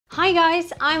Hi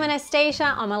guys, I'm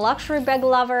Anastasia. I'm a luxury bag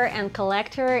lover and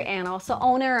collector and also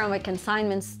owner of a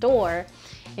consignment store.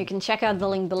 You can check out the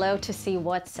link below to see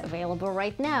what's available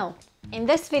right now. In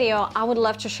this video, I would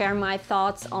love to share my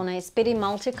thoughts on a Speedy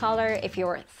Multicolor. If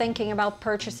you're thinking about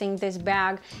purchasing this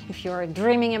bag, if you're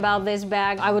dreaming about this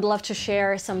bag, I would love to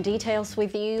share some details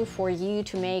with you for you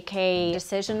to make a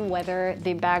decision whether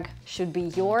the bag should be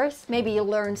yours. Maybe you'll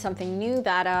learn something new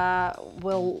that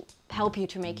will help you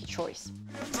to make a choice.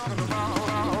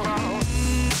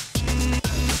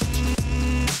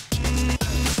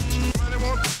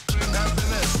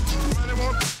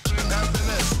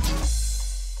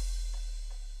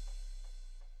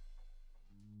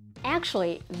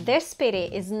 Actually, this Speedy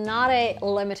is not a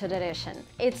limited edition.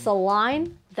 It's a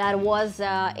line that was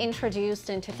introduced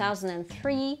in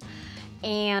 2003,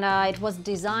 and it was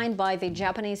designed by the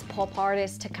Japanese pop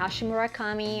artist Takashi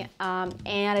Murakami,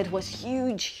 and it was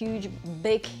huge,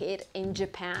 big hit in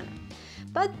Japan.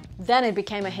 But then it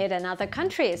became a hit in other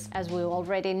countries, as we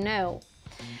already know.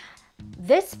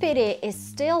 This Speedy is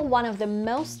still one of the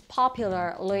most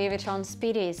popular Louis Vuitton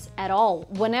Speedies at all.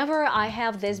 Whenever I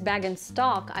have this bag in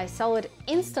stock, I sell it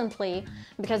instantly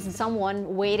because it's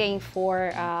someone waiting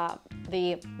for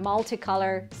the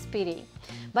multicolor Speedy.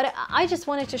 But I just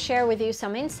wanted to share with you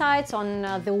some insights on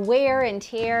the wear and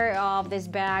tear of this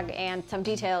bag and some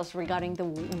details regarding the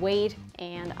weight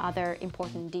and other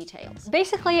important details.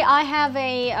 Basically, I have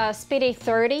a Speedy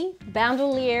 30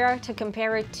 bandolier to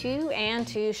compare it to and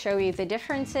to show you the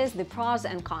differences, the pros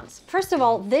and cons. First of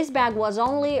all, this bag was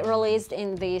only released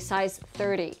in the size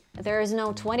 30. There is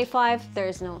no 25, there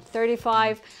is no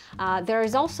 35. There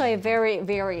is also a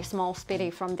very small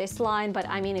Speedy from this line, but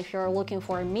I mean, if you're looking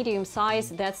for a medium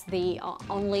size, that's the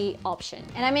only option.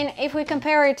 And I mean, if we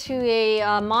compare it to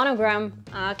a monogram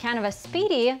canvas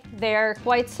Speedy, they're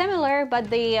quite similar, but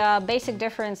the basic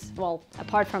difference, well,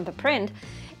 apart from the print,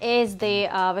 is the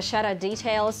vachetta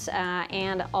details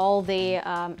and all the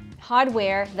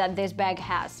hardware that this bag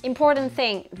has. Important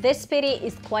thing, this Speedy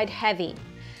is quite heavy.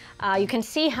 You can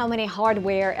see how many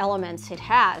hardware elements it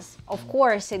has. Of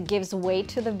course, it gives weight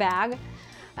to the bag,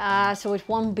 so it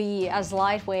won't be as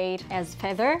lightweight as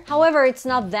feather. However, it's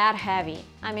not that heavy.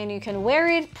 I mean, you can wear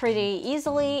it pretty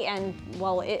easily and,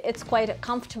 well, it's quite a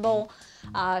comfortable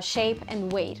shape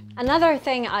and weight. Another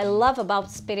thing I love about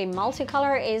Speedy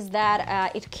Multicolor is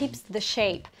that it keeps the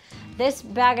shape. This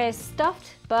bag is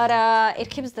stuffed, but it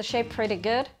keeps the shape pretty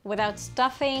good without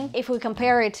stuffing. If we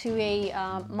compare it to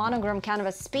a monogram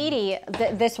canvas Speedy,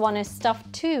 this one is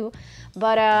stuffed too,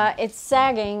 but it's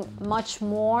sagging much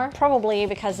more, probably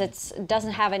because it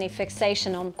doesn't have any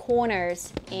fixation on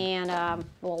corners and,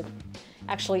 well,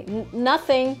 actually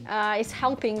nothing is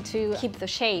helping to keep the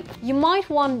shape. You might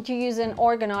want to use an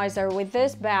organizer with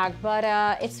this bag, but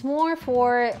it's more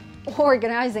for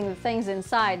organizing the things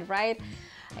inside, right?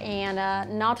 And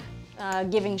not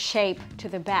giving shape to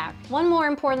the bag. One more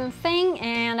important thing,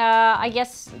 and I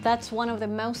guess that's one of the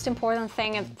most important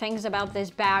things about this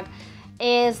bag,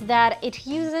 is that it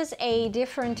uses a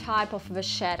different type of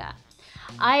vachetta.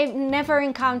 I've never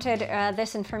encountered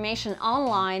this information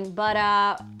online, but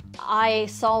I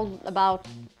saw about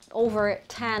over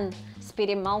 10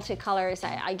 Speedy Multicolors,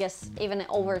 I guess even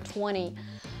over 20.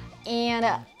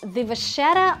 And the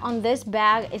vachetta on this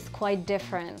bag is quite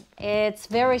different. It's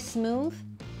very smooth,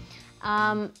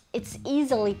 it's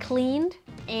easily cleaned,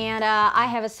 and I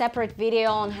have a separate video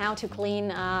on how to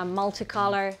clean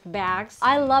multicolor bags.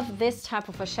 I love this type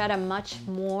of vachetta much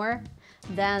more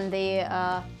than the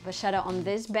vachetta on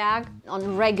this bag,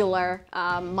 on regular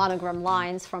monogram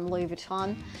lines from Louis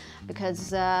Vuitton, because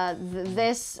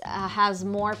this has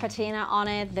more patina on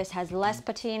it, this has less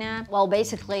patina. Well,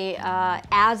 basically,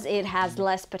 as it has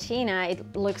less patina,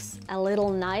 it looks a little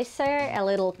nicer, a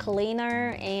little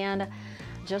cleaner, and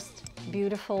just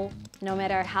beautiful no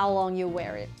matter how long you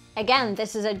wear it. Again,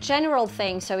 this is a general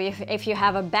thing, so if you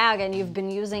have a bag and you've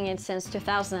been using it since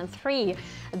 2003,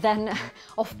 then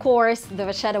of course the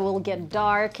vachetta will get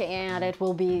dark and it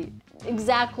will be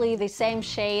exactly the same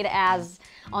shade as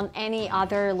on any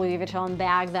other Louis Vuitton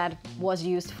bag that was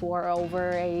used for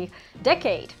over a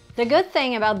decade. The good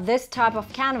thing about this type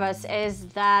of canvas is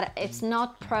that it's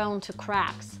not prone to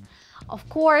cracks. Of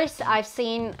course, I've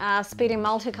seen Speedy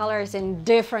Multicolors in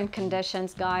different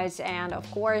conditions, guys, and of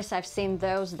course I've seen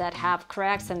those that have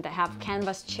cracks and that have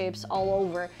canvas chips all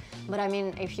over. But I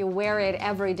mean, if you wear it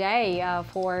every day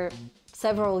for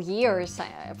several years,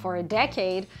 for a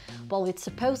decade, well, it's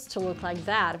supposed to look like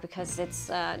that because it's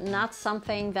not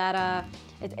something that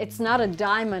it's not a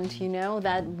diamond, you know,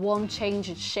 that won't change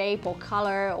its shape or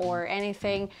color or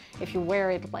anything if you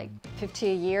wear it like 50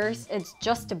 years. It's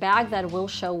just a bag that will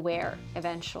show wear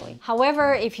eventually.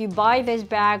 However, if you buy this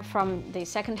bag from the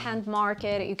second-hand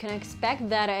market, you can expect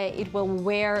that it will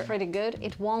wear pretty good.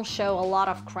 It won't show a lot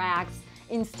of cracks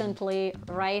instantly,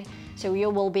 right? So you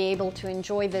will be able to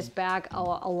enjoy this bag a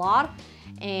lot,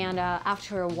 and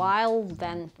after a while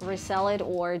then resell it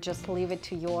or just leave it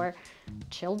to your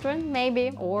children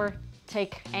maybe, or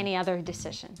take any other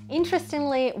decision.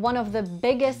 Interestingly, one of the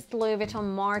biggest Louis Vuitton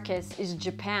markets is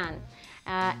Japan.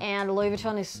 And Louis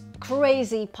Vuitton is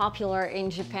crazy popular in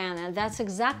Japan, and that's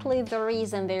exactly the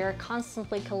reason they are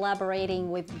constantly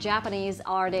collaborating with Japanese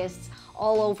artists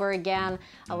all over again,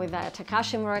 with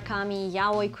Takashi Murakami,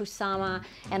 Yaoi Kusama,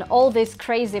 and all these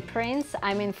crazy prints.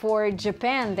 I mean, for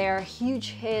Japan, they are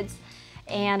huge hits.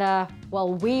 And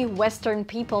well, we Western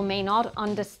people may not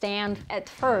understand at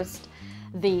first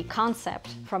the concept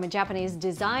from a Japanese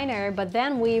designer, but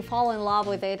then we fall in love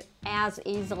with it as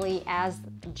easily as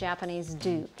Japanese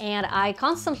do. And I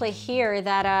constantly hear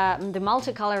that the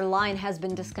multicolor line has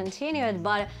been discontinued,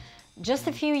 but just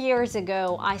a few years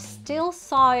ago, I still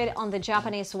saw it on the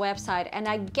Japanese website, and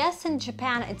I guess in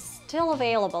Japan it's still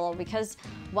available because,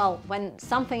 well, when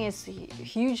something is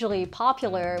hugely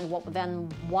popular, well, then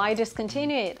why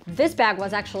discontinue it? This bag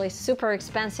was actually super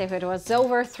expensive. It was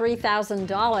over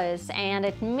 $3,000, and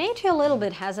it made you a little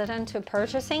bit hesitant to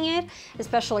purchasing it,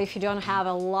 especially if you don't have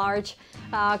a large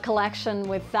collection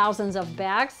with thousands of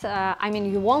bags. I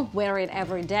mean, you won't wear it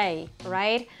every day,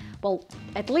 right? Well,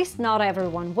 at least not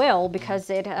everyone will, because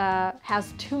it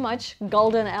has too much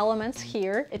golden elements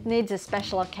here. It needs a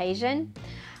special occasion.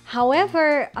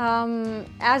 However,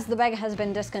 as the bag has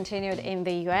been discontinued in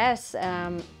the US,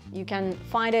 you can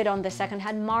find it on the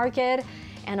second-hand market.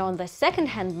 And on the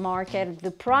second-hand market,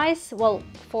 the price, well,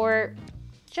 for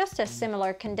just a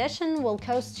similar condition will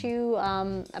cost you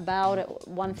about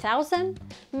 1,000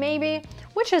 maybe,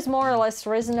 which is more or less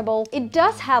reasonable. It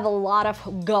does have a lot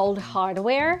of gold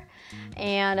hardware,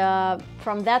 and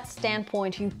from that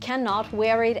standpoint, you cannot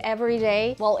wear it every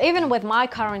day. Well, even with my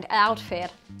current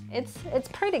outfit, it's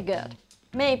pretty good.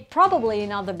 Probably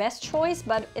not the best choice,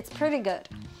 but it's pretty good.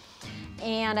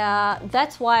 And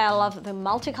that's why I love the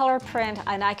multicolor print,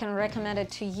 and I can recommend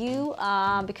it to you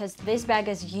because this bag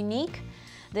is unique.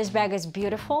 This bag is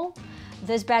beautiful.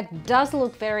 This bag does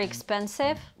look very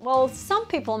expensive. Well, some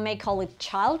people may call it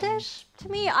childish. To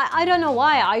me, I don't know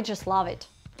why, I just love it.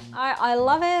 I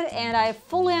love it, and I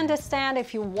fully understand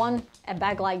if you want a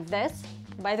bag like this.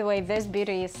 By the way, this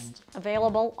beauty is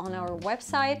available on our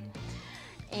website,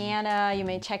 and you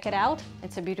may check it out.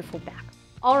 It's a beautiful bag.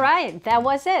 All right, that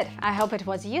was it. I hope it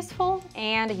was useful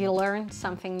and you learned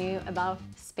something new about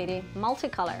Speedy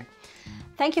Multicolor.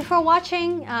 Thank you for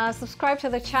watching. Subscribe to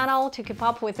the channel to keep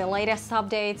up with the latest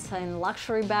updates in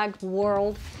luxury bag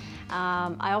world.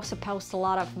 I also post a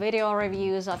lot of video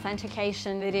reviews,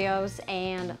 authentication videos,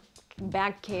 and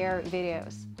bag care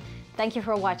videos. Thank you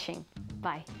for watching.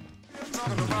 Bye.